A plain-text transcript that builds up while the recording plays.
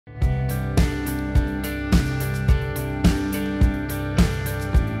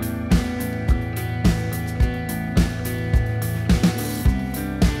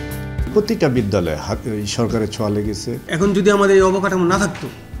প্রতিটা বিদ্যালয়ে সরকারের ছোঁয়া লেগেছে। এখন যদি আমাদের এই অবকাঠামো না থাকতো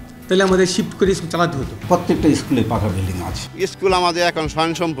তাহলে আমাদের শিফট করে স্কুল চালাতে হতো। প্রত্যেকটা স্কুলে পাকা বিল্ডিং আছে। স্কুল আমাদের এখন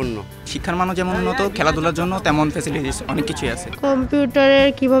স্বয়ংসম্পূর্ণ। শিক্ষার মান যেমন উন্নত, খেলাধুলার জন্য তেমন ফ্যাসিলিটিস অনেক কিছুই আছে। কম্পিউটারের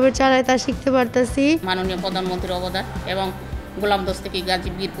কিভাবে চালায় তা শিখতে পারতেছি। মাননীয় প্রধানমন্ত্রীর অবদান এবং গোলাম দস্তগি গাজী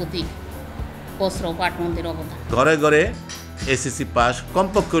বীর প্রতীক খসরু পাটমন্ত্রীর অবদান। ঘরে ঘরে এসএসসি পাস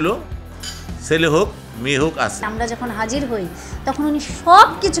কমপক্ষে হলো ছেলে হোক মেয়ে হোক আছে। আমরা যখন হাজির হই তখন উনি সব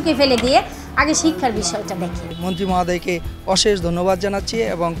কিছুকে ফেলে দিয়ে আগে শিক্ষার বিষয়টা দেখেন। মন্ত্রী মহোদয়কে অশেষ ধন্যবাদ জানাচ্ছি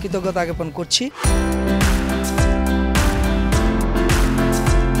এবং কৃতজ্ঞতা জ্ঞাপন করছি।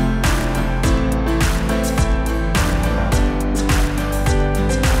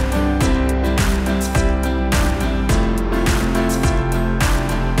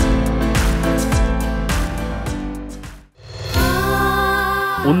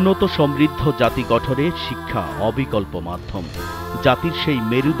 উন্নত সমৃদ্ধ জাতি গঠনে শিক্ষা অবিকল্প মাধ্যম। জাতির সেই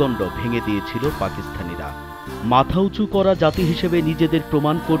মেরুদণ্ড ভেঙে দিয়েছিল পাকিস্তানিরা। মাথা উঁচু করা জাতি হিসেবে নিজেদের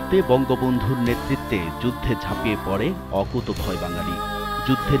প্রমাণ করতে বঙ্গবন্ধুর নেতৃত্বে যুদ্ধে ঝাঁপিয়ে পড়ে অকুতোভয় বাঙালি।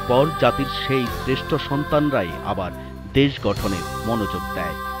 যুদ্ধের পর জাতির সেই শ্রেষ্ঠ সন্তানরাই আবার দেশ গঠনে মনোযোগ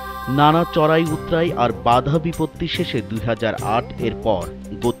দেয়। নানা চড়াই উতরাই আর বাধা বিপত্তি শেষে 2008 এর পর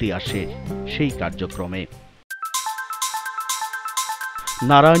গতি আসে সেই কার্যক্রমে।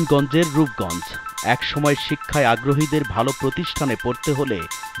 নারায়ণগঞ্জের রূপগঞ্জ একসময় শিক্ষায় আগ্রহীদের ভালো প্রতিষ্ঠানে পড়তে হলে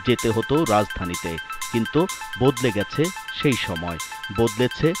যেতে হতো রাজধানীতে, কিন্তু বদলে গেছে সেই সময়,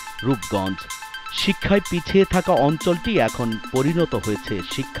 বদলেছে রূপগঞ্জ। শিক্ষায় পিছিয়ে থাকা অঞ্চলটি এখন পরিণত হয়েছে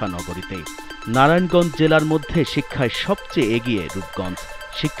শিক্ষানগরীতে। নারায়ণগঞ্জ জেলার মধ্যে শিক্ষায় সবচেয়ে এগিয়ে রূপগঞ্জ।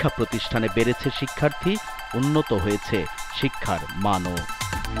 শিক্ষা প্রতিষ্ঠানে বেড়েছে শিক্ষার্থী, উন্নত হয়েছে শিক্ষার মানও।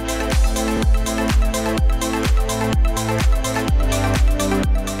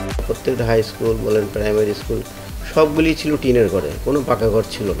 প্রত্যেকটা হাই স্কুল বলেন, প্রাইমারি স্কুল সবগুলি ছিল টিনের ঘরে, কোনো পাকা ঘর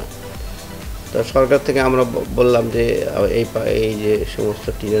ছিল না। তো সরকার থেকে আমরা বললাম যে এই যে সমস্ত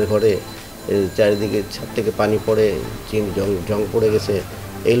টিনের ঘরে চারিদিকে ছাদ থেকে পানি পড়ে জং পড়ে গেছে,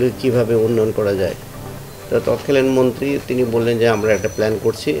 এইগুলো কীভাবে উন্নয়ন করা যায়। তো তৎকালীন মন্ত্রী তিনি বললেন যে আমরা একটা প্ল্যান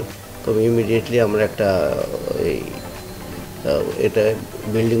করছি, তবে ইমিডিয়েটলি আমরা একটা এটা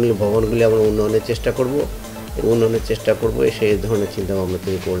বিল্ডিংগুলি ভবনগুলি আমরা উন্নয়নের চেষ্টা করব, সেই ধরনের চিন্তা ভাবনা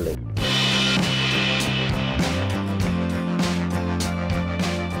তিনি করলেন।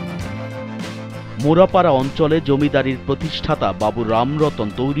 মোরাপাড়া অঞ্চলে জমিদারির প্রতিষ্ঠাতা বাবু রামরতন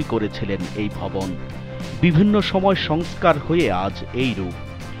তৈরি করেছিলেন এই ভবন। বিভিন্ন সময় সংস্কার হয়ে আজ এই রূপ।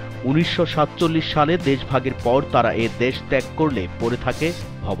 1947 সালে দেশভাগের পর তারা এ দেশ ত্যাগ করলে পড়ে থাকে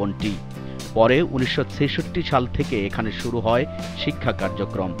ভবনটি। পরে 1966 সাল থেকে এখানে শুরু হয় শিক্ষা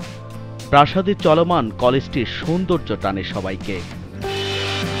কার্যক্রম। প্রাসাদে চলমান কলেজটির সৌন্দর্য টানে সবাইকে।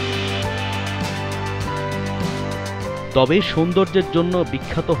 তবে সৌন্দর্যের জন্য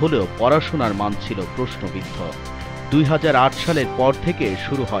বিখ্যাত হলেও পড়াশোনার মান ছিল প্রশ্নবিদ্ধ। 2008 সালের পর থেকে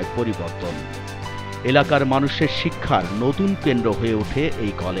শুরু হয় পরিবর্তন। এলাকার মানুষের শিক্ষার নতুন কেন্দ্র হয়ে ওঠে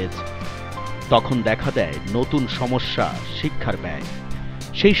এই কলেজ। তখন দেখা দেয় নতুন সমস্যা, শিক্ষার ব্যয়।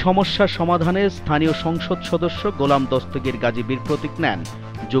 সেই সমস্যার সমাধানে স্থানীয় সংসদ সদস্য গোলাম দস্তগীর গাজী বীর প্রতীক নেন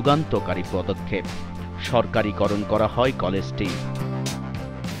যুগান্তকারী পদক্ষেপ। সরকারিকরণ করা হয় কলেজটি।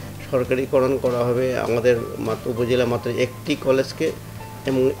 সরকারিকরণ করা হবে আমাদের মাত্র উপজেলা মাত্র একটি কলেজকে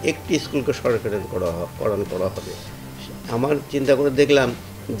এবং একটি স্কুলকে সরকারিকরণ করা হবে। আমার চিন্তা করে দেখলাম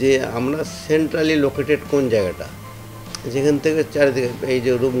যে আমরা সেন্ট্রালি লোকেটেড কোন জায়গাটা, যেখান থেকে চারিদিকে এই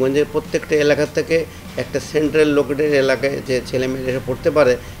যে রূপগঞ্জের প্রত্যেকটা এলাকা থেকে একটা সেন্ট্রাল লোকেটেড এলাকায় যে ছেলেমেয়েরা এসে পড়তে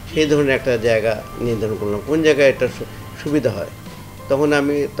পারে সেই ধরনের একটা জায়গা নির্ধারণ করলাম, কোন জায়গায় এটা সুবিধা হয়। তখন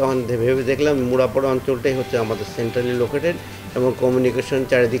ভেবে দেখলাম মুড়াপাড়া অঞ্চলটাই হচ্ছে আমাদের সেন্ট্রালি লোকেটেড এবং কমিউনিকেশন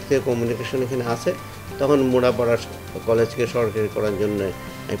চারিদিক থেকে কমিউনিকেশন এখানে আসে। তখন মুড়াপাড়া কলেজকে সরকারি করার জন্য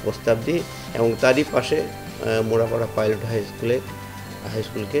আমি প্রস্তাব দিই এবং তারই পাশে মুড়াপাড়া পাইলট হাই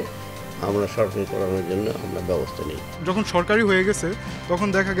স্কুলকে আমরা সরকারি করানোর জন্য আমরা ব্যবস্থা নিই। যখন সরকারি হয়ে গেছে তখন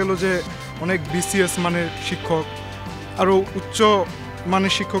দেখা গেল যে অনেক বিসিএস মানের শিক্ষক, আরও উচ্চ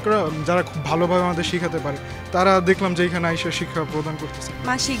মানের শিক্ষকরা যারা খুব ভালোভাবে আমাদের শেখাতে পারে, তারা দেখলাম যে এখানে আইসা শিক্ষা প্রদান করতেছে।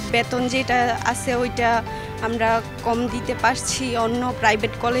 মাসিক বেতন যেটা আছে ওইটা আমরা কম দিতে পারছি, অন্য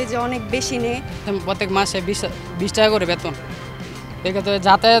প্রাইভেট কলেজে অনেক বেশি নেই। প্রত্যেক মাসে 20 টাকা করে বেতন। এক্ষেত্রে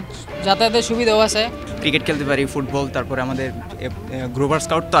যাতায়াতের সুবিধাও আছে। ক্রিকেট খেলতে পারি, ফুটবল, তারপরে আমাদের গ্রোভার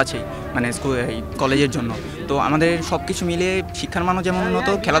স্কাউট তো আছেই, মানে স্কুল কলেজের জন্য। তো আমাদের সব কিছু মিলে শিক্ষার মানও যেমন উন্নত,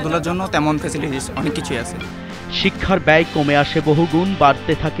 খেলাধুলার জন্য তেমন ফ্যাসিলিটিস অনেক কিছুই আছে। শিক্ষার ব্যয় কমে আসে বহুগুণ,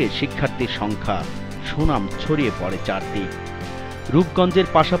 বাড়তে থাকে শিক্ষার্থীর সংখ্যা, সুনাম ছড়িয়ে পড়ে চারদিক। রূপগঞ্জের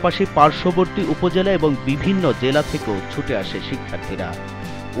পাশাপাশি পার্শ্ববর্তী উপজেলা এবং বিভিন্ন জেলা থেকেও ছুটে আসে শিক্ষার্থীরা।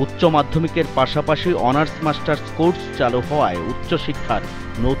 উচ্চ মাধ্যমিকের পাশাপাশি অনার্স মাস্টার্স কোর্স চালু হওয়ায় উচ্চশিক্ষার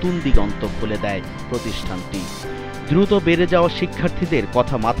নতুন দিগন্ত খুলে দেয় প্রতিষ্ঠানটি। দ্রুত বেড়ে যাওয়া শিক্ষার্থীদের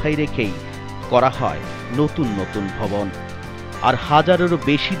কথা মাথায় রেখেই করা হয় নতুন নতুন ভবন। আর হাজারেরও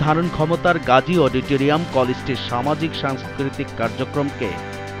বেশি ধারণ ক্ষমতার গাজী অডিটোরিয়াম কলেজটির সামাজিক সাংস্কৃতিক কার্যক্রমকে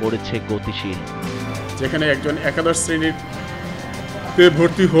করেছে গতিশীল। যেখানে একজন একাদশ শ্রেণীতে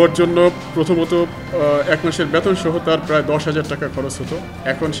ভর্তি হওয়ার জন্য প্রথমত 1 মাসের বেতন সহ তার প্রায় 10,000 টাকা খরচ হতো,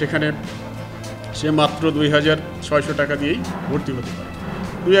 এখন সেখানে সে মাত্র 2,600 টাকা দিয়েই ভর্তি হতে পারে।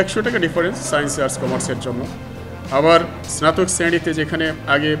 200 টাকা ডিফারেন্স সায়েন্স আর্টস কমার্সের জন্য। আবার স্নাতক শ্রেণীতে যেখানে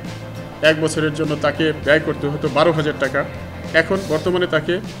আগে 1 বছরের জন্য তাকে ব্যয় করতে হতো 12,000 টাকা, এখন বর্তমানে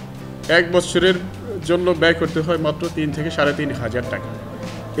তাকে 1 বছরের জন্য ব্যয় করতে হয় মাত্র 3 থেকে 3,500 টাকা।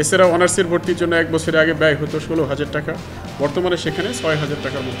 এছাড়াও অনার্সের ভর্তির জন্য 1 বছরে আগে ব্যয় হতো 16,000 টাকা, বর্তমানে সেখানে 6,000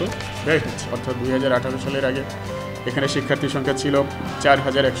 টাকার মতো ব্যয় হচ্ছে। অর্থাৎ 2018 সালের আগে এখানে শিক্ষার্থীর সংখ্যা ছিল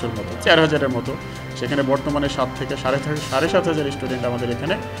 4,100-র মতো, 4,000-এর মতো, সেখানে বর্তমানে 7 থেকে 7,500 স্টুডেন্ট আমাদের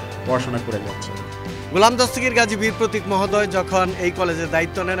এখানে পড়াশোনা করে যাচ্ছে। গোলাম দস্তগীর গাজী বীর প্রতীক মহোদয় যখন এই কলেজের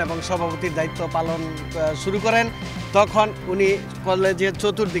দায়িত্ব নেন এবং সভাপতির দায়িত্ব পালন শুরু করেন, তখন উনি কলেজের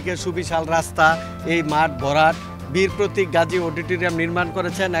চতুর্দিকে সুবিশাল রাস্তা, এই মাঠ ভরাট, বীর প্রতীক গাজী অডিটোরিয়াম নির্মাণ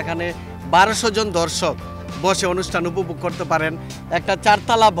করেছেন। এখানে 1200 জন দর্শক বসে অনুষ্ঠান উপভোগ করতে পারেন। একটা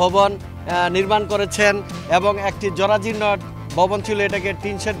 4তলা ভবন নির্মাণ করেছেন এবং একটি জরাজীর্ণ ভবন ছিল, এটাকে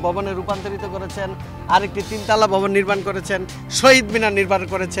টিন শেড ভবনে রূপান্তরিত করেছেন। আরেকটি 3তলা ভবন নির্মাণ করেছেন, শহীদ মিনার নির্মাণ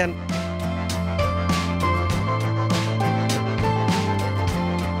করেছেন।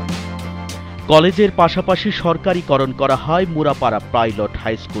 কলেজের পাশাপাশি সরকারিকরণ করা হয় মুরাপাড়া পাইলট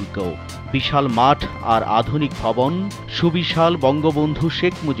হাই স্কুলকেও। বিশাল মাঠ আর আধুনিক ভবন, সুবিশাল বঙ্গবন্ধু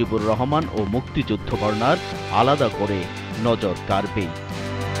শেখ মুজিবুর রহমান ও মুক্তিযুদ্ধ কর্নার আলাদা করে নজর কাড়বেই।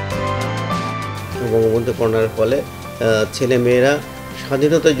 বঙ্গবন্ধু কর্নারের ফলে ছেলে মেয়েরা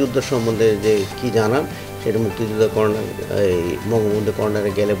স্বাধীনতা যুদ্ধ সম্বন্ধে যে কি জানান সেটা মুক্তিযুদ্ধ কর্নার, এই বঙ্গবন্ধু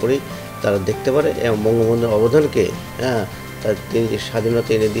কর্নারে গেলে পরেই তারা দেখতে পারে এবং বঙ্গবন্ধুর অবদানকে তিনি যে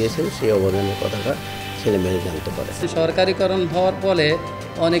স্বাধীনতা এনে দিয়েছেন সেই অবদানের কথাটা ছেলে মেয়েরা জানতে পারে। সরকারিকরণ হওয়ার ফলে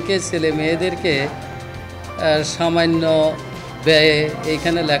অনেকে ছেলে মেয়েদেরকে সামান্য ব্যয়ে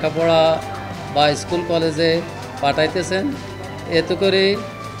এইখানে লেখাপড়া বা স্কুল কলেজে পাঠাইতেছেন। এতে করে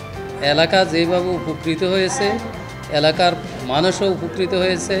এলাকা যেভাবে উপকৃত হয়েছে, এলাকার মানুষও উপকৃত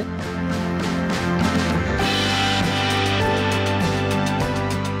হয়েছে।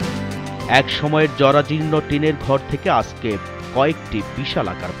 এক সময়ের জরাজীর্ণ টিনের ঘর থেকে আজকে কয়েকটি বিশাল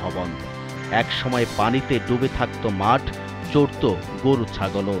আকার ভবন। এক সময় পানিতে ডুবে থাকতো মাঠ, চড়ত গরু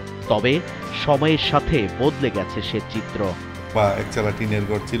ছাগলও। তবে সময়ের সাথে বদলে গেছে সে চিত্র। বা একচালা টিনের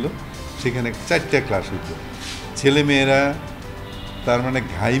ঘর ছিল, সেখানে 4টা ক্লাস হতো। ছেলে মেয়েরা তার মানে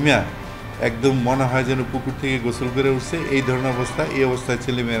ঘাইমা একদম মনে হয় যেন পুকুর থেকে গোসল করে উঠছে, এই ধরনের অবস্থা। এই অবস্থায়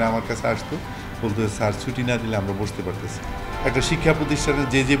ছেলে মেয়েরা আমার কাছে আসতো, বলতো স্যার ছুটি না দিলে আমরা বসতে পারতেছি। একটা শিক্ষা প্রতিষ্ঠানের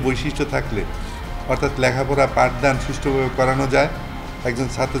যে বৈশিষ্ট্য থাকলে, অর্থাৎ লেখাপড়া পাঠদান সুষ্ঠুভাবে করানো যায়, একজন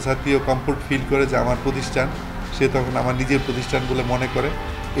ছাত্রছাত্রীও কমফোর্ট ফিল করে যে আমার প্রতিষ্ঠান, সে তখন আমার নিজের প্রতিষ্ঠান বলে মনে করে,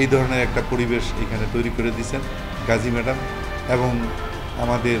 এই ধরনের একটা পরিবেশ এখানে তৈরি করে দিয়েছেন গাজী ম্যাডাম এবং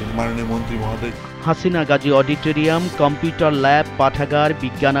আমাদের মাননীয় মন্ত্রী মহোদয়। Hasina Gazi auditorium, computer lab, পাঠাগার,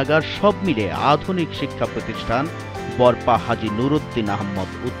 বিজ্ঞানাগার সব মিলে আধুনিক শিক্ষা প্রতিষ্ঠান বরপা হাজী নুরুদ্দিন আহমদ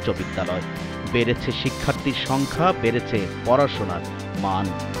উচ্চ বিদ্যালয়। বেড়েছে শিক্ষার্থীর সংখ্যা, বেড়েছে পড়াশোনার মান।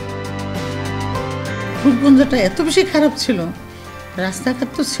 রূপগঞ্জটা এত বেশি খারাপ ছিল, রাস্তাঘাট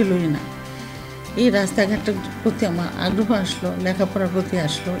তো ছিলই না। এই রাস্তাঘাটের প্রতি আমার আগ্রহ আসলো, লেখাপড়ার প্রতি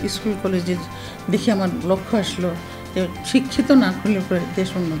আসলো, স্কুল কলেজের দেখে আমার লক্ষ্য আসলো যে শিক্ষিত না করলে পরে দেশ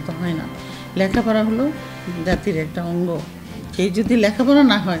উন্নত হয় না। লেখাপড়া হলো জাতির একটা অঙ্গ, সেই যদি লেখাপড়া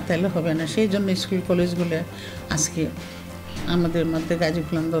না হয় তাহলে হবে না। সেই জন্য স্কুল কলেজগুলো আজকে আমাদের মধ্যে গাজী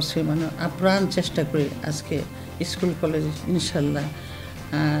গোলাম দস্তগীর মানে আপ্রাণ চেষ্টা করে আজকে স্কুল কলেজ ইনশাল্লাহ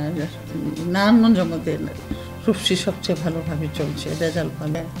নারায়ণগঞ্জের মধ্যে রূপসী সবচেয়ে ভালোভাবে চলছে, রেজাল্ট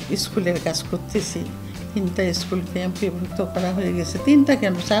ভালো। স্কুলের কাজ করতেছি, 3টা স্কুলকে এমপিভুক্ত করা হয়ে গেছে। 3টা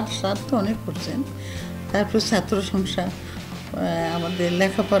কেন, 4 তো অনেক করছেন। তারপর ছাত্র সংখ্যা, আমাদের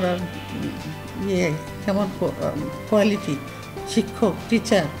লেখাপড়ার কেমন কোয়ালিটি, শিক্ষক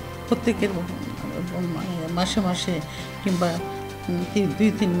টিচার প্রত্যেকের মাসে মাসে কিংবা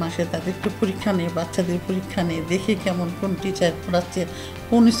 2-3 মাসে তাদেরকে পরীক্ষা নিয়ে, বাচ্চাদের পরীক্ষা নিয়ে দেখে কেমন কোন টিচার পড়াচ্ছে,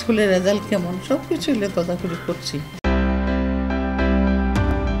 কোন স্কুলের রেজাল্ট কেমন, সব কিছু তদারকি করছি।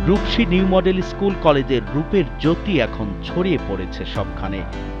 রূপসী নিউ মডেল স্কুল কলেজের রূপের জ্যোতি এখন ছড়িয়ে পড়েছে সবখানে।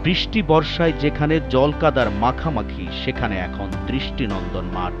 বৃষ্টি বর্ষায় যেখানে জলকাদার মাখামাখি, সেখানে এখন দৃষ্টিনন্দন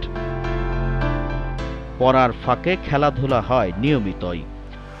মাঠ। পড়ার ফাঁকে খেলাধুলা হয় নিয়মিতই।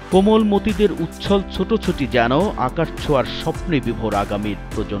 কোমলমতিদের উচ্ছল ছোটছুটি যেন আকাশ ছোঁয়ার স্বপ্নে বিভোর আগামীর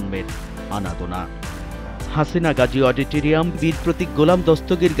প্রজন্মের আনাগোনা। হাসিনা গাজী অডিটোরিয়াম, বীর প্রতীক গোলাম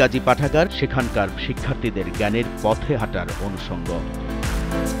দস্তগীর গাজী পাঠাগার সেখানকার শিক্ষার্থীদের জ্ঞানের পথে হাঁটার অনুষঙ্গ।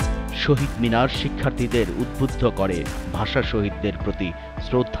 শহীদ মিনার শিক্ষার্থীদের উদ্বুদ্ধ করে ভাষা শহীদদের প্রতি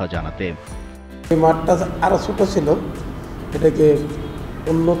শ্রদ্ধা জানাতে। এই মাঠটা আরও ছোট ছিল, এটাকে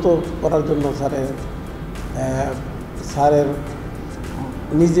উন্নত করার জন্য স্যারের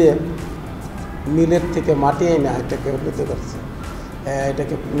নিজে মিলের থেকে মাটি এনে এটাকে উন্নত করেছে।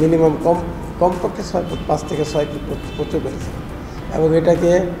 এটাকে মিনিমাম কমপক্ষে 6 ফুট 5 থেকে 6 ফুট উঁচু করেছে এবং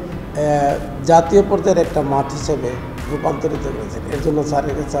এটাকে জাতীয় পর্যায়ের একটা মাঠ হিসেবে রূপান্তরিত করেছেন। এর জন্য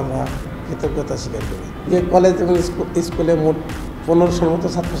স্যারের কাছে আমরা কৃতজ্ঞতা স্বীকার করি। যে কলেজ এবং স্কুলে মোট 1500-র মতো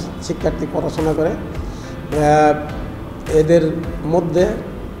ছাত্র শিক্ষার্থী পড়াশোনা করে। এদের মধ্যে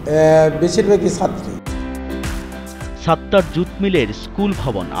বেশিরভাগই ছাত্রী। সাত্তার জুট মিলের স্কুল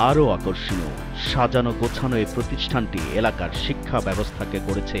ভবন আরও আকর্ষণীয়। সাজানো গোছানো এই প্রতিষ্ঠানটি এলাকার শিক্ষা ব্যবস্থাকে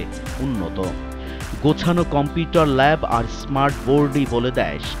করেছে উন্নত। গোছানো কম্পিউটার ল্যাব আর স্মার্ট বোর্ডই বলে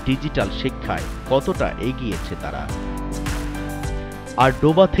দেয় ডিজিটাল শিক্ষায় কতটা এগিয়েছে তারা। আর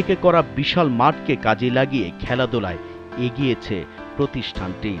ডোবা থেকে করা বিশাল মাঠকে কাজে লাগিয়ে খেলাধুলায় এগিয়েছে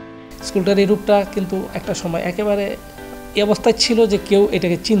প্রতিষ্ঠানটি। স্কুলটার এই রূপটা কিন্তু একটা সময় একেবারে এই অবস্থায় ছিল যে কেউ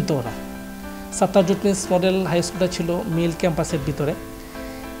এটাকে চিনতো না। Sattar jute mills model high স্কুলটা ছিল মিল ক্যাম্পাসের ভিতরে।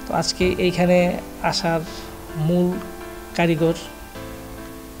 তো আজকে এইখানে আসার মূল কারিগর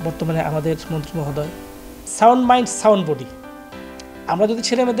বর্তমানে আমাদের মন্ত্রী মহোদয়। Sound mind sound body. আমরা যদি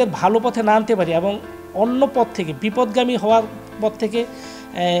ছেলেমেয়েদের ভালো পথে না আনতে পারি এবং অন্য পথ থেকে বিপদগামী হওয়ার পথ থেকে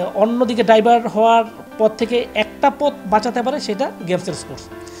অন্যদিকে ডাইভার্ট হওয়ার পথ থেকে একটা পথ বাঁচাতে পারে, সেটা গেমসের স্পোর্টস।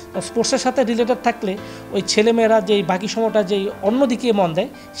 স্পোর্টসের সাথে রিলেটেড থাকলে ওই ছেলেমেয়েরা যেই বাকি সময়টা যেই অন্যদিকে মন দেয়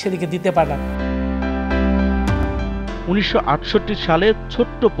সেদিকে দিতে পারে না। 1968 সালে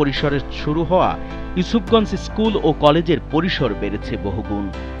ছোট্ট পরিসরে শুরু হওয়া ইউসুফগঞ্জ স্কুল ও কলেজের পরিসর বেড়েছে বহুগুণ।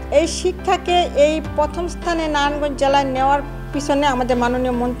 এই শিক্ষাকে এই প্রথম স্থানে নারায়ণগঞ্জ জেলায় নেওয়ার পিছনে আমাদের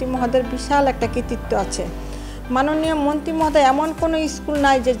মাননীয় মন্ত্রী মহোদয়ের বিশাল একটা কৃতিত্ব আছে। মাননীয় মন্ত্রী মহোদয় এমন কোনো স্কুল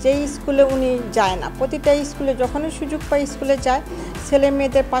নাই যেই স্কুলে উনি যায় না। প্রতিটা স্কুলে যখনই সুযোগ পায় স্কুলে যায়, ছেলে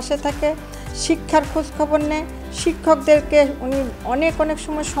মেয়েদের পাশে থাকে, শিক্ষার খোঁজ খবর নেয়, শিক্ষকদেরকে উনি অনেক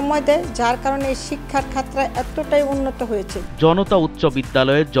সময় দেয়, যার কারণে এই শিক্ষার খাতটা এতটাই উন্নত হয়েছে। জনতা উচ্চ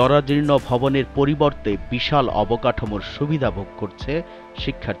বিদ্যালয়ের জরাজীর্ণ ভবনের পরিবর্তে বিশাল অবকাঠামোর সুবিধা ভোগ করছে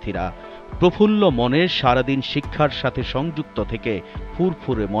শিক্ষার্থীরা। প্রফুল্ল মনে সারাদিন শিক্ষার সাথে সংযুক্ত থেকে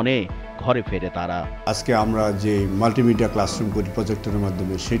ফুরফুরে মনে ঘরে ফেরে তারা। আজকে আমরা যে মাল্টিমিডিয়া ক্লাসরুম করি প্রজেক্টরের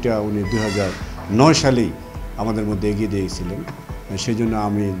মাধ্যমে, সেটা উনি 2009 সালেই আমাদের মধ্যে এগিয়ে দিয়েছিলেন। সেই জন্য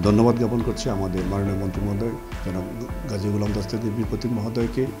আমি ধন্যবাদ জ্ঞাপন করছি আমাদের মাননীয় মন্ত্রী মহোদয় জনাব গাজী গোলাম দস্তগীর বীর প্রতীক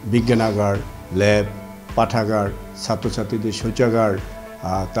মহোদয়কে। বিজ্ঞানাগার, ল্যাব, পাঠাগার, ছাত্রছাত্রীদের শৌচাগার,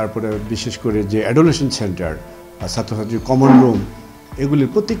 তারপরে বিশেষ করে যে অ্যাডোলেশন সেন্টার, ছাত্রছাত্রীর কমন রুম,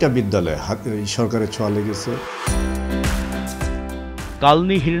 এগুলির প্রত্যেকটা বিদ্যালয়ে সরকারের ছোঁয়া লেগেছে।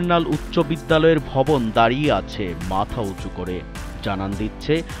 কালনী হিরনাল উচ্চ বিদ্যালয়ের ভবন দাঁড়িয়ে আছে মাথা উঁচু করে। জানান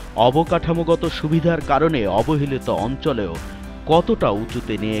দিচ্ছে অবকাঠামোগত সুবিধার কারণে অবহেলিত অঞ্চলেও কতটা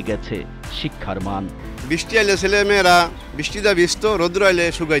উঁচুতে নিয়ে গেছে শিক্ষার মান। বৃষ্টি এলে ছেলেমেয়েরা বৃষ্টিতে ভিজত, রৌদ্র এলে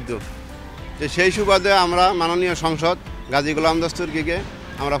শুকাইতো। তো সেই সুবাদে আমরা মাননীয় সংসদ গাজী গোলাম দস্তগীরকে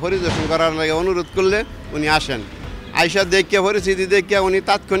আমরা পরিদর্শন করার লাগে অনুরোধ করলে উনি আসেন। আইসা দেখিয়া পরিস্থিতি দেখিয়া উনি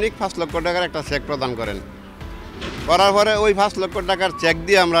তাৎক্ষণিক 5 লক্ষ টাকার একটা চেক প্রদান করেন। করার পরে ওই 5 লক্ষ টাকার চেক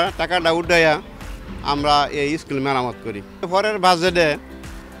দিয়ে আমরা টাকাটা উঠাইয়া আমরা এই স্কুল মেরামত করি। পরের বাজেটে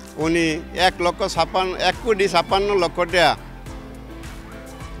উনি 1,56,1,56,00,000 টাকা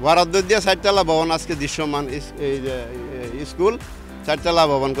বরাদ্দ দিয়ে 4তলা ভবন, আজকে দৃশ্যমান এই যে স্কুল 4তলা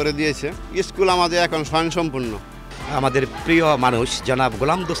ভবন করে দিয়েছে। স্কুল আমাদের এখন স্বয়ংসম্পূর্ণ। আমাদের প্রিয় মানুষ জনাব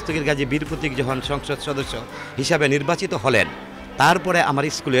গোলাম দস্তগীর গাজী বীর প্রতীক যখন সংসদ সদস্য হিসাবে নির্বাচিত হলেন, তারপরে আমার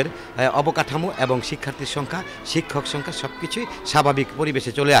স্কুলের অবকাঠামো এবং শিক্ষার্থীর সংখ্যা, শিক্ষক সংখ্যা সবকিছুই স্বাভাবিক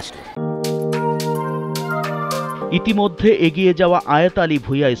পরিবেশে চলে আসলো। ইতিমধ্যে এগিয়ে যাওয়া আয়াত আলী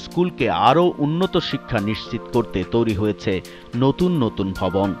ভূঁইয়া স্কুলকে আরও উন্নত শিক্ষা নিশ্চিত করতে তৈরি হয়েছে নতুন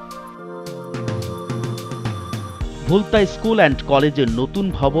ভবন। ভুলতা স্কুল অ্যান্ড কলেজের নতুন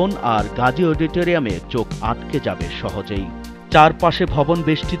ভবন আর গাজী অডিটোরিয়ামে চোখ আটকে যাবে সহজেই। চারপাশে ভবন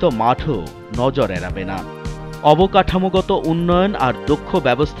বেষ্টিত মাঠও নজর এড়াবে না। অবকাঠামোগত উন্নয়ন আর দক্ষ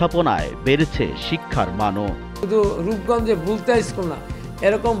ব্যবস্থাপনায় বেড়েছে শিক্ষার মানও। শুধু রূপগঞ্জে ভুলতা স্কুল না,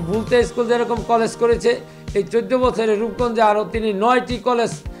 এরকম ভুলতা স্কুল যেরকম কলেজ করেছে, এই 14 বছরে রূপগঞ্জে আরও তিনি 9টি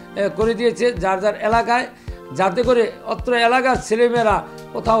কলেজ করে দিয়েছে যার এলাকায়, যাতে করে অত্র এলাকার ছেলেমেয়েরা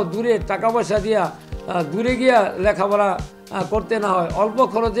কোথাও দূরে টাকা পয়সা দিয়া দূরে গিয়া লেখাপড়া করতে না হয়, অল্প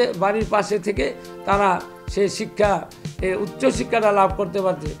খরচে বাড়ির পাশে থেকে তারা সেই শিক্ষা উচ্চশিক্ষাটা লাভ করতে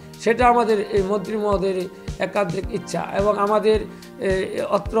পারছে, সেটা আমাদের এই মন্ত্রী মহোদয়ের একাধিক ইচ্ছা। এবং আমাদের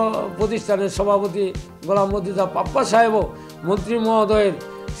অত্র প্রতিষ্ঠানের সভাপতি গোলাম মর্তুজা পাপ্পা সাহেবও মন্ত্রী মহোদয়ের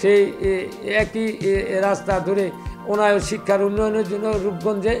সেই একই রাস্তা ধরে ওনার শিক্ষার উন্নয়নের জন্য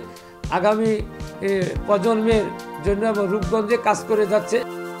রূপগঞ্জে আগামী প্রজন্মের জন্য এবং রূপগঞ্জে কাজ করে যাচ্ছে।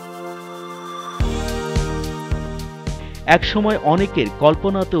 একসময় অনেকের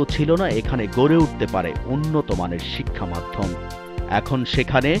কল্পনাতেও ছিল না এখানে গড়ে উঠতে পারে উন্নত মানের শিক্ষা মাধ্যম। এখন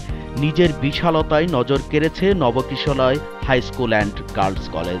সেখানে নিজের বিশালতায় নজর কেড়েছে Nabakishalay high school and girls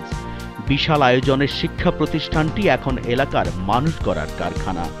college. বিশাল আয়োজনের শিক্ষা প্রতিষ্ঠানটি এখন এলাকার মানুষ গড়ার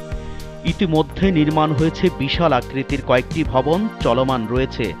কারখানা। ইতিমধ্যে নির্মাণ হয়েছে বিশাল আকৃতির কয়েকটি ভবন, চলমান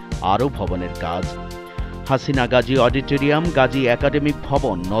রয়েছে আরও ভবনের কাজ। হাসিনা গাজী অডিটোরিয়াম, গাজী একাডেমিক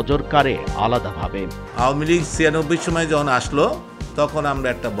ভবন নজর কাড়ে আলাদাভাবে। আওয়ামী লীগ 96 সময় যখন আসলো তখন আমরা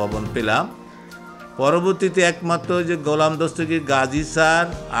একটা ভবন পেলাম। পরবর্তীতে একমাত্র যে গোলাম দস্তগীর গাজী স্যার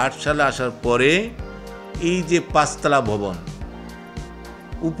 8 সালে আসার পরে এই যে 5তলা ভবন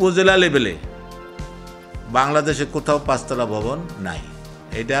উপজেলা লেভেলে বাংলাদেশে কোথাও 5তলা ভবন নাই।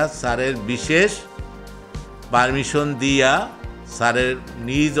 এটা স্যারের বিশেষ পারমিশন দিয়া স্যারের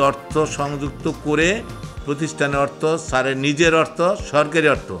নিজ অর্থ সংযুক্ত করে প্রতিষ্ঠানের অর্থ, স্যারের নিজের অর্থ, সরকারি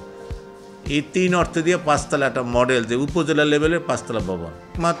অর্থ, এই 3 অর্থ দিয়ে 5তলা একটা মডেল যে উপজেলা লেভেলের 5তলা ভবন।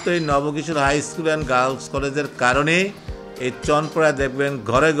 মাত্র এই Nabakishore high school and girls কলেজের কারণে এই চনপড়ায় দেখবেন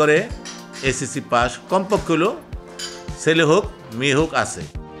ঘরে ঘরে এসএসসি পাস কমপক্ষে হলো ছেলে হোক মেয়ে হোক আছে।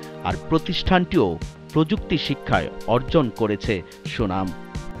 আর প্রতিষ্ঠানটিও প্রযুক্তি শিক্ষায় অর্জন করেছে সুনাম।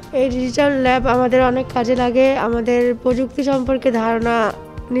 এই ডিজিটাল ল্যাব আমাদের অনেক কাজে লাগে। আমাদের প্রযুক্তি সম্পর্কে ধারণা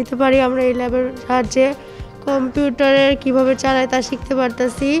নিতে পারি আমরা এই ল্যাবের সাহায্যে। কম্পিউটারের কিভাবে চালায় তা শিখতে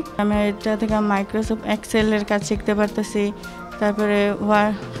পারতেছি। আমি এটা থেকে মাইক্রোসফট এক্সেলের কাজ শিখতে পারতেছি, তারপরে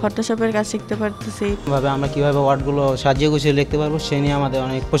ফটোশপের কাজ শিখতে পারতেছি। আমরা কিভাবে ওয়ার্ডগুলো সাজিয়ে গুছিয়ে লিখতে পারবো সে নিয়ে আমাদের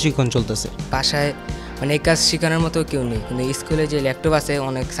অনেক প্রশিক্ষণ চলতেছে। বাসায় মানে এই কাজ শেখানোর মতো কেউ নেই, কিন্তু স্কুলে যে ল্যাপটপ আছে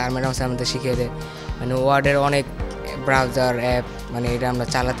অনেক স্যার ম্যাডাম আছে আমাদের শিখিয়ে দেয়। মানে ওয়ার্ডের অনেক ব্রাউজার অ্যাপ মানে এটা আমরা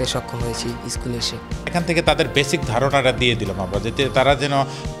চালাতে সক্ষম হয়েছি স্কুলে এসে। এখান থেকে তাদের বেসিক ধারণাটা দিয়ে দিলাম আমরা, যাতে তারা যেন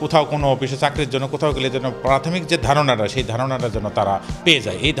কোথাও কোনো অফিসে চাকরির জন্য কোথাও গেলে যেন প্রাথমিক যে ধারণাটা সেই ধারণাটা যেন তারা পেয়ে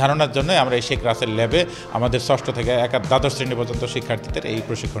যায়। এই ধারণার জন্য আমরা এই শেখ রাসেল ল্যাবে আমাদের 6ষ্ঠ থেকে দ্বাদশ শ্রেণী পর্যন্ত শিক্ষার্থীদের এই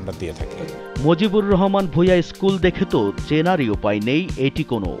প্রশিক্ষণটা দিয়ে থাকি। মুজিবুর রহমান ভূঁইয়া স্কুল দেখে তো চেনারই উপায় নেই এটি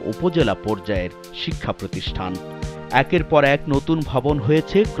কোনো উপজেলা পর্যায়ের শিক্ষা প্রতিষ্ঠান। একের পর এক নতুন ভবন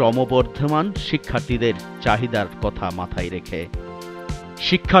হয়েছে ক্রমবর্ধমান শিক্ষার্থীদের চাহিদার কথা মাথায় রেখে।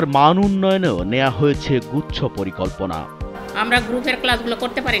 শিক্ষার মান উন্নয়নেও নেওয়া হয়েছে গুচ্ছ পরিকল্পনা। আমরা গ্রুপের ক্লাসগুলো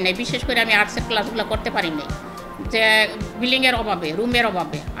করতে পারি নাই, বিশেষ করে আমি আর্টসের ক্লাসগুলো করতে পারি নাই, যে বিল্ডিংয়ের অভাবে, রুমের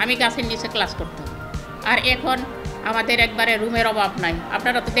অভাবে আমি গাছের নিচে ক্লাস করতাম। আর এখন আমাদের একবারে রুমের অভাব নাই।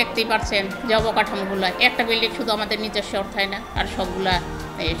 আপনারা তো দেখতেই পাচ্ছেন যে অবকাঠামোগুলো, একটা বিল্ডিং শুধু আমাদের নিজস্ব অর্থায় না, আর সবগুলা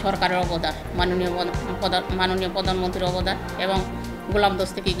সরকারের অবদান, মাননীয় প্রধানমন্ত্রীর অবদান এবং গোলাম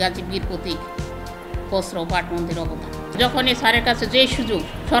দস্তগীর গাজী বীর প্রতীক খসরু পাটমন্ত্রীর অবদান। যখনই স্যারের কাছে যেই সুযোগ,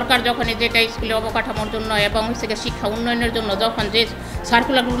 সরকার যখনই যেটা স্কুলে অবকাঠামোর জন্য এবং শিক্ষা উন্নয়নের জন্য যখন যে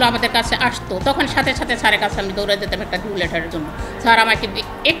সার্কুলারগুলো আমাদের কাছে আসতো, তখন সাথে সাথে স্যারের কাছে আমি দৌড়ে যেতাম একটা ডিউ লেটারের জন্য। স্যার আমাকে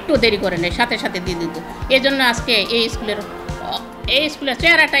একটু দেরি করে নেয়, সাথে সাথে দিয়ে দিত। এই জন্য আজকে এই স্কুলের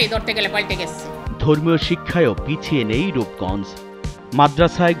চেহারাটাই ধরতে গেলে পাল্টে গেছে। ধর্মীয় শিক্ষায়ও পিছিয়ে নেই রূপগঞ্জ।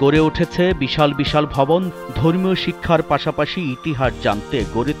 মাদ্রাসায় গড়ে উঠেছে বিশাল বিশাল ভবন। ধর্মীয় শিক্ষার পাশাপাশি ইতিহাস জানতে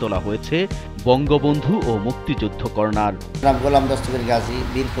গড়ে তোলা হয়েছে বঙ্গবন্ধু ও মুক্তিযুদ্ধ কর্নার। গোলাম দস্তগীর গাজী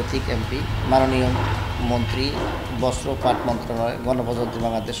বীর প্রতীক এমপি, মাননীয় মন্ত্রী, বস্ত্র পাট মন্ত্রণালয়, গণপ্রজাতন্ত্রী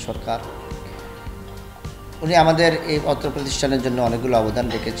বাংলাদেশ সরকার, উনি আমাদের এই অত্র প্রতিষ্ঠানের জন্য অনেকগুলো অবদান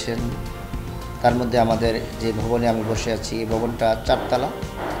রেখেছেন। তার মধ্যে আমাদের যে ভবনে আমি বসে আছি এই ভবনটা 4তলা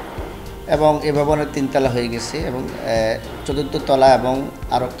এবং এই ভবনের 3তলা হয়ে গেছে এবং 4র্থ তলা এবং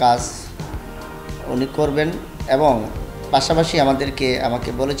আরও কাজ উনি করবেন। এবং পাশাপাশি আমাকে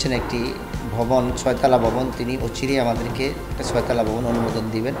বলেছেন একটি ভবন 6তলা ভবন, তিনি অচিরেই আমাদেরকে একটা 6তলা ভবন অনুমোদন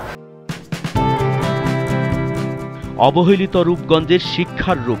দিবেন। অবহেলিত রূপগঞ্জের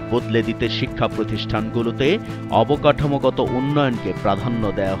শিক্ষার রূপ বদলে দিতে শিক্ষা প্রতিষ্ঠানগুলোতে অবকাঠামোগত উন্নয়নকে প্রাধান্য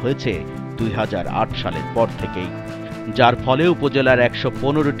দেওয়া হয়েছে 2008 সালের পর থেকেই, যার ফলে উপজেলার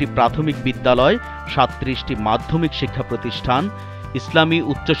 115টি প্রাথমিক বিদ্যালয়, 37টি মাধ্যমিক শিক্ষা প্রতিষ্ঠান, ইসলামী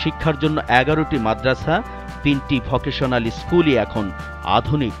উচ্চশিক্ষার জন্য 11টি মাদ্রাসা, 3টি ভোকেশনাল স্কুলই এখন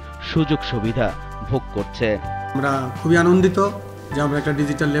আধুনিক সুযোগ সুবিধা ভোগ করছে। আমরা খুবই আনন্দিত যে আমরা একটা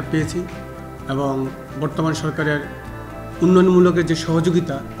ডিজিটাল ল্যাব পেয়েছি এবং বর্তমান সরকারের উন্নয়নমূলক যে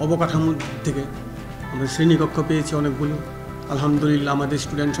সহযোগিতা অবকাঠামো থেকে আমরা শ্রেণীকক্ষ পেয়েছি অনেকগুলো। আলহামদুলিল্লাহ আমাদের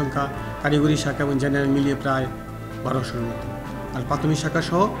স্টুডেন্ট সংখ্যা কারিগরি শাখা এবং জেনারেল মিলিয়ে প্রায় 1200-এর মতো, আর প্রাথমিক শাখা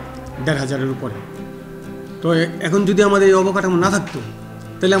সহ 1500-এর উপরে। তো এখন যদি আমাদের এই অবকাঠামো না থাকতো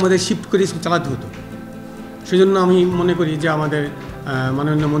তাহলে আমাদের শিফট করে স্কুল চালাতে হতো। সেই জন্য আমি মনে করি যে আমাদের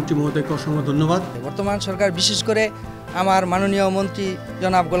মাননীয় মন্ত্রী মহোদয়কে অসংখ্য ধন্যবাদ। বর্তমান সরকার বিশেষ করে আমার মাননীয় মন্ত্রী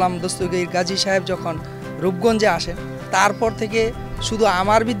জনাব গোলাম দস্তগীর গাজী সাহেব যখন রূপগঞ্জে আসেন, তারপর থেকে শুধু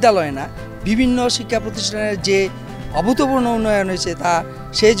আমার বিদ্যালয়ে না, বিভিন্ন শিক্ষা প্রতিষ্ঠানের যে অভূতপূর্ণ উন্নয়ন হয়েছে তা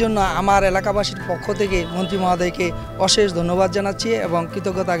সেই জন্য আমার এলাকাবাসীর পক্ষ থেকে মন্ত্রী মহোদয়কে অশেষ ধন্যবাদ জানাচ্ছি এবং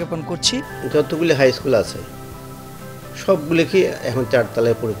কৃতজ্ঞতা জ্ঞাপন করছি। যতগুলি হাই স্কুল আছে সবগুলিকে এখন 4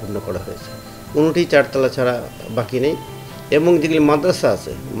 তলায় পরিপূর্ণ করা হয়েছে, কোনোটি 4 তলা ছাড়া বাকি নেই। এবং যেগুলি মাদ্রাসা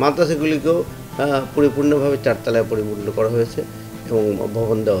আছে মাদ্রাসাগুলিকেও পরিপূর্ণভাবে 4 তলায় পরিপূর্ণ করা হয়েছে এবং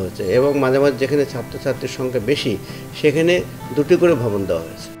ভবন দেওয়া হয়েছে। এবং মাঝে মাঝে যেখানে ছাত্রছাত্রীর সংখ্যা বেশি সেখানে 2টি করে ভবন দেওয়া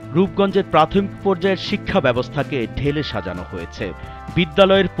হয়েছে। রূপগঞ্জের প্রাথমিক পর্যায়ের শিক্ষা ব্যবস্থাকে ঢেলে সাজানো হয়েছে।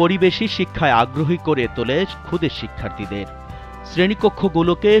 বিদ্যালয়ের পরিবেশই শিক্ষায় আগ্রহী করে তোলে ক্ষুদে শিক্ষার্থীদের।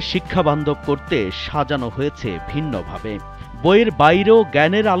 শ্রেণীকক্ষগুলোকে শিক্ষাবান্ধব করতে সাজানো হয়েছে ভিন্নভাবে। বইয়ের বাইরেও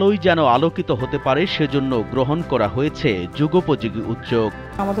জ্ঞানের আলোয় যেন আলোকিত হতে পারে সেজন্য গ্রহণ করা হয়েছে যুগোপযোগী উদ্যোগ।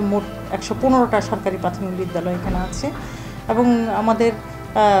 আমাদের মোট 115টা সরকারি প্রাথমিক বিদ্যালয় এখানে আছে এবং আমাদের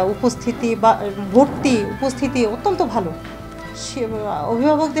উপস্থিতি অত্যন্ত ভালো,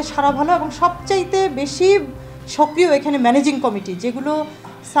 অভিভাবকদের সারা ভালো এবং সবচাইতে বেশি সক্রিয় এখানে ম্যানেজিং কমিটি, যেগুলো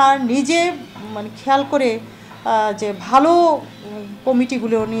স্যার নিজে মানে খেয়াল করে যে ভালো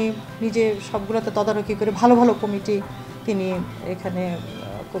কমিটিগুলো উনি নিজে সবগুলোতে তদারকি করে ভালো ভালো কমিটি তিনি এখানে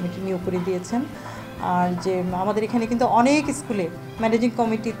কমিটি নিয়োগ করে দিয়েছেন। আর যে আমাদের এখানে কিন্তু অনেক স্কুলে ম্যানেজিং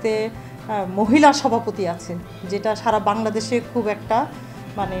কমিটিতে মহিলা সভাপতি আছে, যেটা সারা বাংলাদেশে খুব একটা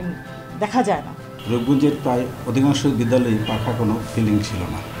মানে দেখা যায় না। রূপগঞ্জের প্রায় অধিকাংশ বিদ্যালয়ে পাখা কোনো ফিলিং ছিল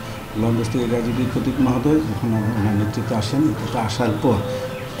না। গোলাম দস্তগীর গাজী বীর প্রতীক মহোদয় যখন ওনার নেতৃত্বে আসেন, এটা আসার পর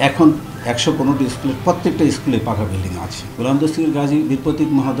এখন 115টি স্কুলের প্রত্যেকটা স্কুলে পাকা বিল্ডিং আছে। গোলাম দস্তগীর গাজী বীর প্রতীক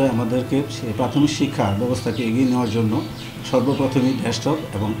মহোদয় আমাদেরকে সেই প্রাথমিক শিক্ষা ব্যবস্থাকে এগিয়ে নেওয়ার জন্য সর্বপ্রথমে ডেস্কটপ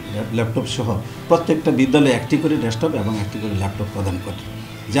এবং ল্যাপটপ সহ প্রত্যেকটা বিদ্যালয়ে 1টি করে ডেস্কটপ এবং 1টি করে ল্যাপটপ প্রদান করি,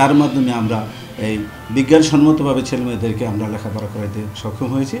 যার মাধ্যমে আমরা এই বিজ্ঞানসম্মতভাবে ছেলেমেয়েদেরকে আমরা লেখাপড়া করাতে সক্ষম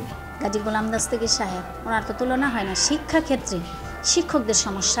হয়েছি। গাজী গোলাম দস্তগীর সাহেব, ওনার তো তুলনা হয় না। শিক্ষাক্ষেত্রে শিক্ষকদের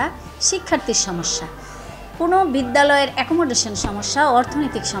সমস্যা, শিক্ষার্থীর সমস্যা, কোনো বিদ্যালয়ের অ্যাকোমোডেশন সমস্যা,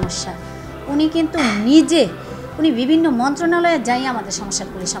 অর্থনৈতিক সমস্যা, উনি বিভিন্ন মন্ত্রণালয়ে যাই আমাদের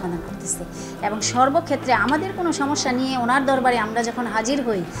সমস্যাগুলি সমাধান করতেছে এবং সর্বক্ষেত্রে আমাদের কোনো সমস্যা নিয়ে ওনার দরবারে আমরা যখন হাজির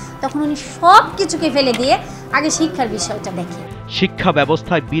হই তখন উনি সব কিছুকে ফেলে দিয়ে আগে শিক্ষার বিষয়টা দেখে। শিক্ষা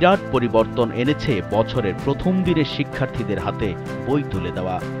ব্যবস্থায় বিরাট পরিবর্তন এনেছে বছরের প্রথম দিনের শিক্ষার্থীদের হাতে বই তুলে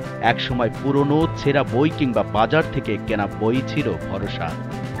দেওয়া। একসময় পুরনো ছেঁড়া বই কিংবা বাজার থেকে কেনা বই ছিল ভরসা,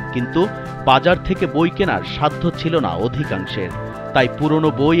 কিন্তু বাজার থেকে বই কেনার সাধ্য ছিল না অধিকাংশের, তাই পুরনো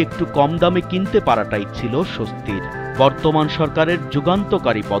বই একটু কম দামে কিনতে পারাটাই ছিল স্বস্তির। বর্তমান সরকারের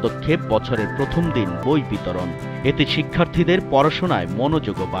যুগান্তকারী পদক্ষেপ বছরের প্রথম দিন বই বিতরণ, এতে শিক্ষার্থীদের পড়াশোনায়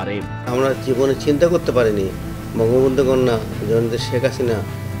মনোযোগও বাড়ে। আমরা জীবনে চিন্তা করতে পারিনি বঙ্গবন্ধু কন্যা জননেত্রী শেখ হাসিনা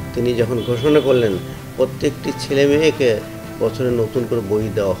তিনি যখন ঘোষণা করলেন প্রত্যেকটি ছেলে মেয়েকে বছরে নতুন করে বই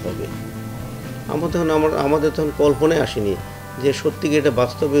দেওয়া হবে, আমাদের তখন কল্পনায় আসেনি যে সত্যি কি এটা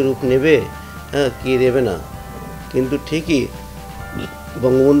বাস্তবে রূপ নেবে, কি নেবে না। কিন্তু ঠিকই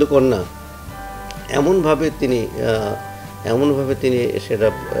বঙ্গবন্ধু কন্যা এমনভাবে তিনি সেটা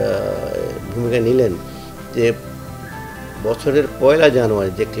ভূমিকা নিলেন যে বছরের 1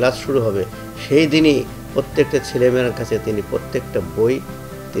 জানুয়ারি যে ক্লাস শুরু হবে সেই দিনই প্রত্যেকটা ছেলেমেয়ের কাছে তিনি প্রত্যেকটা বই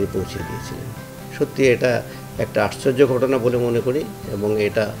তিনি পৌঁছে দিয়েছিলেন। সত্যি এটা একটা আশ্চর্য ঘটনা বলে মনে করি এবং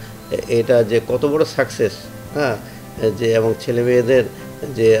এটা যে কত বড় সাকসেস, যে এবং ছেলেমেয়েদের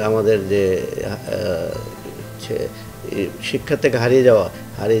যে আমাদের যে শিক্ষা থেকে হারিয়ে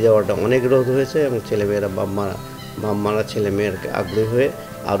যাওয়াটা অনেক রোধ হয়েছে এবং ছেলেমেয়েরা বাপ-মারা ছেলেমেয়েরকে আগ্রহী হয়ে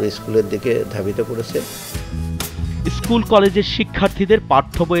আরও স্কুলের দিকে ধাবিত করেছে। স্কুল কলেজের শিক্ষার্থীদের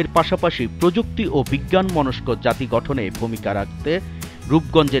পাঠ্য বইয়ের পাশাপাশি প্রযুক্তি ও বিজ্ঞান মনস্ক জাতি গঠনে ভূমিকা রাখতে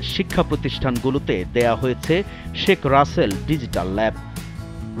রূপগঞ্জের শিক্ষা প্রতিষ্ঠানগুলোতে দেয়া হয়েছে শেখ রাসেল ডিজিটাল ল্যাব।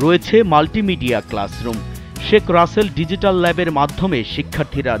 রয়েছে multimedia classroom. Sheikh Rasel digital ল্যাবের মাধ্যমে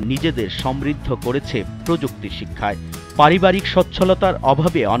শিক্ষার্থীরা নিজেদের সমৃদ্ধ করেছে প্রযুক্তি শিক্ষায়। পারিবারিক সচ্ছলতার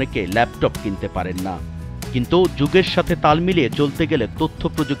অভাবে অনেকে ল্যাপটপ কিনতে পারেন না, কিন্তু যুগের সাথে তাল মিলিয়ে চলতে গেলে তথ্য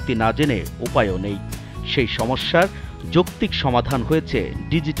প্রযুক্তি না জেনে উপায়ও নেই। সেই সমস্যার যৌক্তিক সমাধান হয়েছে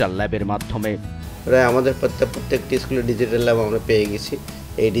ডিজিটাল ল্যাবের মাধ্যমে। প্রায় আমাদের প্রত্যেকটি স্কুলে ডিজিটাল ল্যাব আমরা পেয়ে গেছি।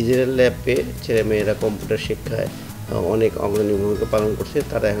 এই ডিজিটাল ল্যাব পেয়ে ছেলেমেয়েরা কম্পিউটার শিক্ষায় অনেক অগ্রণী ভূমিকা পালন করছে।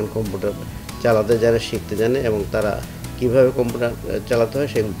 তারা এখন কম্পিউটার চালাতে জানে, শিখতে জানে এবং তারা কীভাবে কম্পিউটার চালাতে হয়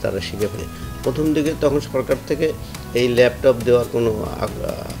সেগুলো তারা শিখে ফেলে। প্রথম দিকে তখন সরকার থেকে এই ল্যাপটপ দেওয়ার কোনো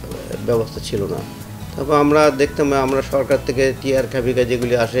ব্যবস্থা ছিল না। তারপর আমরা দেখতাম আমরা সরকার থেকে টিআর খাবিকা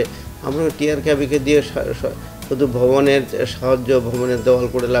যেগুলি আসে আমরা টিআর ক্যাবিকে দিয়ে শুধু ভবনের সাহায্য, ভবনের দেওয়াল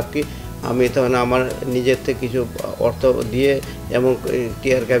করে লাভ কি? আমি তখন আমার নিজের থেকে কিছু অর্থ দিয়ে এবং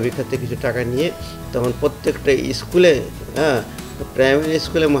টিআর ক্যাবি খাতে কিছু টাকা নিয়ে তখন প্রত্যেকটা স্কুলে, প্রাইমারি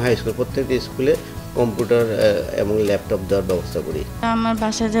স্কুলে এবং হাই স্কুল প্রত্যেকটা স্কুলে কম্পিউটার এবং ল্যাপটপ দেওয়ার ব্যবস্থা করি। আমার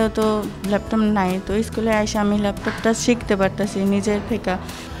বাসায় যেহেতু ল্যাপটপ নাই, তো স্কুলে এসে আমি ল্যাপটপটা শিখতে পারতেছি নিজের থেকে।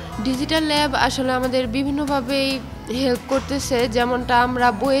 ডিজিটাল ল্যাব আসলে আমাদের বিভিন্নভাবেই হেল্প করতেছে, যেমনটা আমরা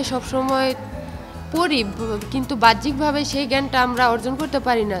বইয়ে সবসময় পড়ি কিন্তু বাহ্যিকভাবে সেই জ্ঞানটা আমরা অর্জন করতে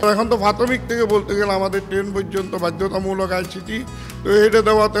পারি না। এখন তো প্রাথমিক থেকে বলতে গেলে আমাদের 10 পর্যন্ত বাধ্যতামূলক আইসিটি, তো এটা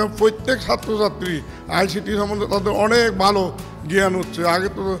দেওয়াতে প্রত্যেক ছাত্রছাত্রী আইসিটি সম্বন্ধে তাদের অনেক ভালো জ্ঞান হচ্ছে। আগে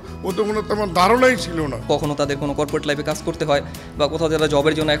তো ওদের মনে তেমন ধারণাই ছিল না। কখনো তাদের কোনো কর্পোরেট লাইফে কাজ করতে হয় বা কোথাও যারা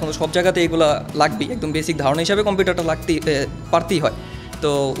জবের জন্য, এখন তো সব জায়গাতে এগুলো লাগবেই, একদম বেসিক ধারণা হিসাবে কম্পিউটারটা পারতেই হয়।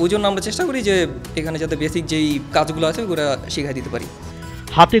 তো ওই জন্য আমরা চেষ্টা করি যে এখানে যাতে বেসিক যেই কাজগুলো আছে ওগুলো শেখাই দিতে পারি।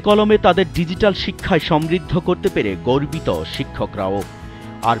 হাতে কলমে তাদের ডিজিটাল শিক্ষায় সমৃদ্ধ করতে পেরে গর্বিত শিক্ষকরাও।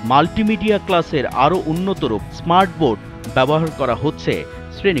 আর মাল্টিমিডিয়া ক্লাসের আরও উন্নত রূপ স্মার্ট বোর্ড ব্যবহার করা হচ্ছে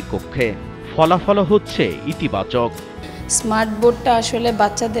শ্রেণীকক্ষে, ফলাফল হচ্ছে ইতিবাচক। স্মার্ট বোর্ডটা আসলে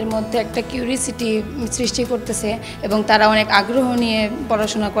বাচ্চাদের মধ্যে একটা কিউরিসিটি সৃষ্টি করতেছে এবং তারা অনেক আগ্রহ নিয়ে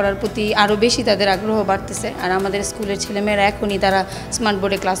পড়াশোনা করার প্রতি আরও বেশি তাদের আগ্রহ বাড়তেছে। আর আমাদের স্কুলের ছেলেমেয়েরা এখনই তারা স্মার্ট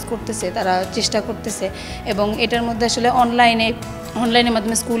বোর্ডে ক্লাস করতেছে, তারা চেষ্টা করতেছে। এবং এটার মধ্যে আসলে অনলাইনের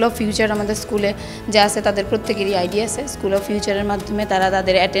মাধ্যমে স্কুল অফ ফিউচার আমাদের স্কুলে যা আছে তাদের প্রত্যেকেরই আইডিয়া আছে। স্কুল অফ ফিউচারের মাধ্যমে তারা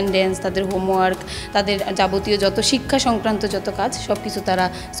তাদের অ্যাটেন্ডেন্স, তাদের হোমওয়ার্ক, তাদের যাবতীয় যত শিক্ষা সংক্রান্ত যত কাজ সব কিছু তারা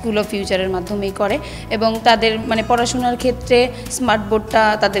স্কুল অফ ফিউচারের মাধ্যমেই করে এবং তাদের পড়াশোনার ক্ষেত্রে স্মার্ট বোর্ডটা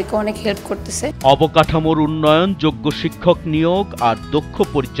তাদেরকে অনেক হেল্প করতেছে। অবকাঠামোর উন্নয়ন, যোগ্য শিক্ষক নিয়োগ আর দক্ষ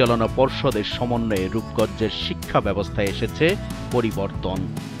পরিচালনা পর্ষদের সমন্বয়ে রূপগঞ্জের শিক্ষা ব্যবস্থায় এসেছে পরিবর্তন।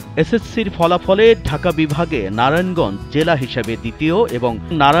 এসএসসির ফলাফলে ঢাকা বিভাগে নারায়ণগঞ্জ জেলা হিসেবে দ্বিতীয় এবং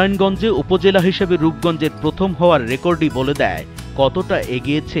নারায়ণগঞ্জে উপজেলা হিসেবে রূপগঞ্জের প্রথম হওয়ার রেকর্ডই বলে দেয় কতটা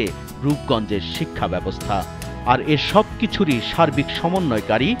এগিয়েছে রূপগঞ্জের শিক্ষা ব্যবস্থা। আর এর সব কিছুরই সার্বিক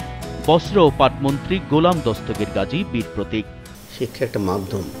সমন্বয়কারী বস্ত্র ও পাটমন্ত্রী গোলাম দস্তগীর গাজী বীর প্রতীক। শিক্ষা একটা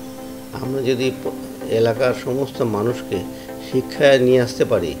মাধ্যম, আমরা যদি এলাকার সমস্ত মানুষকে শিক্ষায় নিয়ে আসতে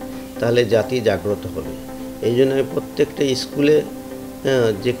পারি তাহলে জাতি জাগ্রত হবে। এই জন্য আমি প্রত্যেকটা স্কুলে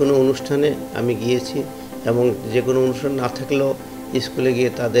যে কোনো অনুষ্ঠানে আমি গিয়েছি এবং যে কোনো অনুষ্ঠান না থাকলেও স্কুলে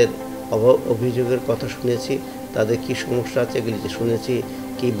গিয়ে তাদের অভিযোগের কথা শুনেছি, তাদের কি সমস্যা আছে এগুলি শুনেছি,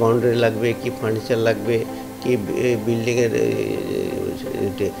 কি বাউন্ডারি লাগবে, কি ফার্নিচার লাগবে, কি বিল্ডিংয়ের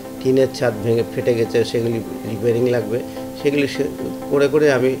টিনের ছাদ ভেঙে ফেটে গেছে সেগুলি রিপেয়ারিং লাগবে, সেগুলি করে করে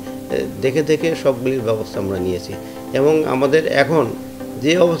আমি দেখে দেখে সবগুলির ব্যবস্থা আমরা নিয়েছি। এবং আমাদের এখন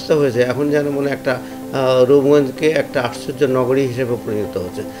যে অবস্থা হয়েছে, এখন যেন মনে একটা রূপগঞ্জকে একটা আশ্চর্য নগরী হিসেবে পরিণত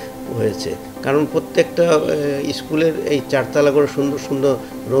হয়েছে। কারণ প্রত্যেকটা স্কুলের এই 4 তলা করে সুন্দর সুন্দর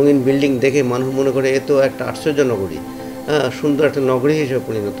রঙিন বিল্ডিং দেখে মানুষ মনে করে এ তো একটা আশ্চর্য নগরী, সুন্দর একটা নগরী হিসেবে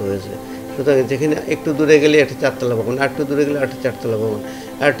পরিণত হয়েছে। সুতরাং যেখানে একটু দূরে গেলে একটা 4 তলা ভবন, আর একটু দূরে গেলে একটা 4 তলা ভবন,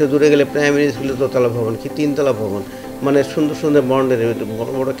 আর একটু দূরে গেলে প্রাইমারি স্কুলে 2 তলা ভবন কি 3 তলা ভবন, সুন্দর সুন্দর বাউন্ডারি,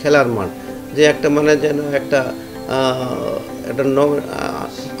 বড় বড় খেলার মাঠ, যে একটা যেন একটা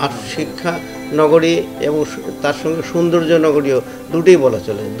শিক্ষা নগরী এবং তার সঙ্গে সৌন্দর্য নগরীও দুটোই বলা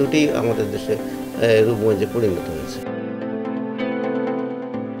চলে, দুটোই আমাদের দেশে রূপগঞ্জে পরিণত হয়েছে।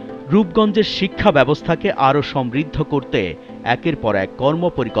 রূপগঞ্জের শিক্ষা ব্যবস্থাকে আরও সমৃদ্ধ করতে একের পর এক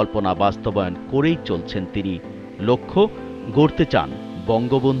কর্মপরিকল্পনা বাস্তবায়ন করেই চলছেন তিনি। লক্ষ্য গড়তে চান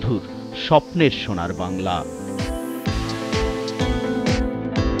বঙ্গবন্ধুর স্বপ্নের সোনার বাংলা।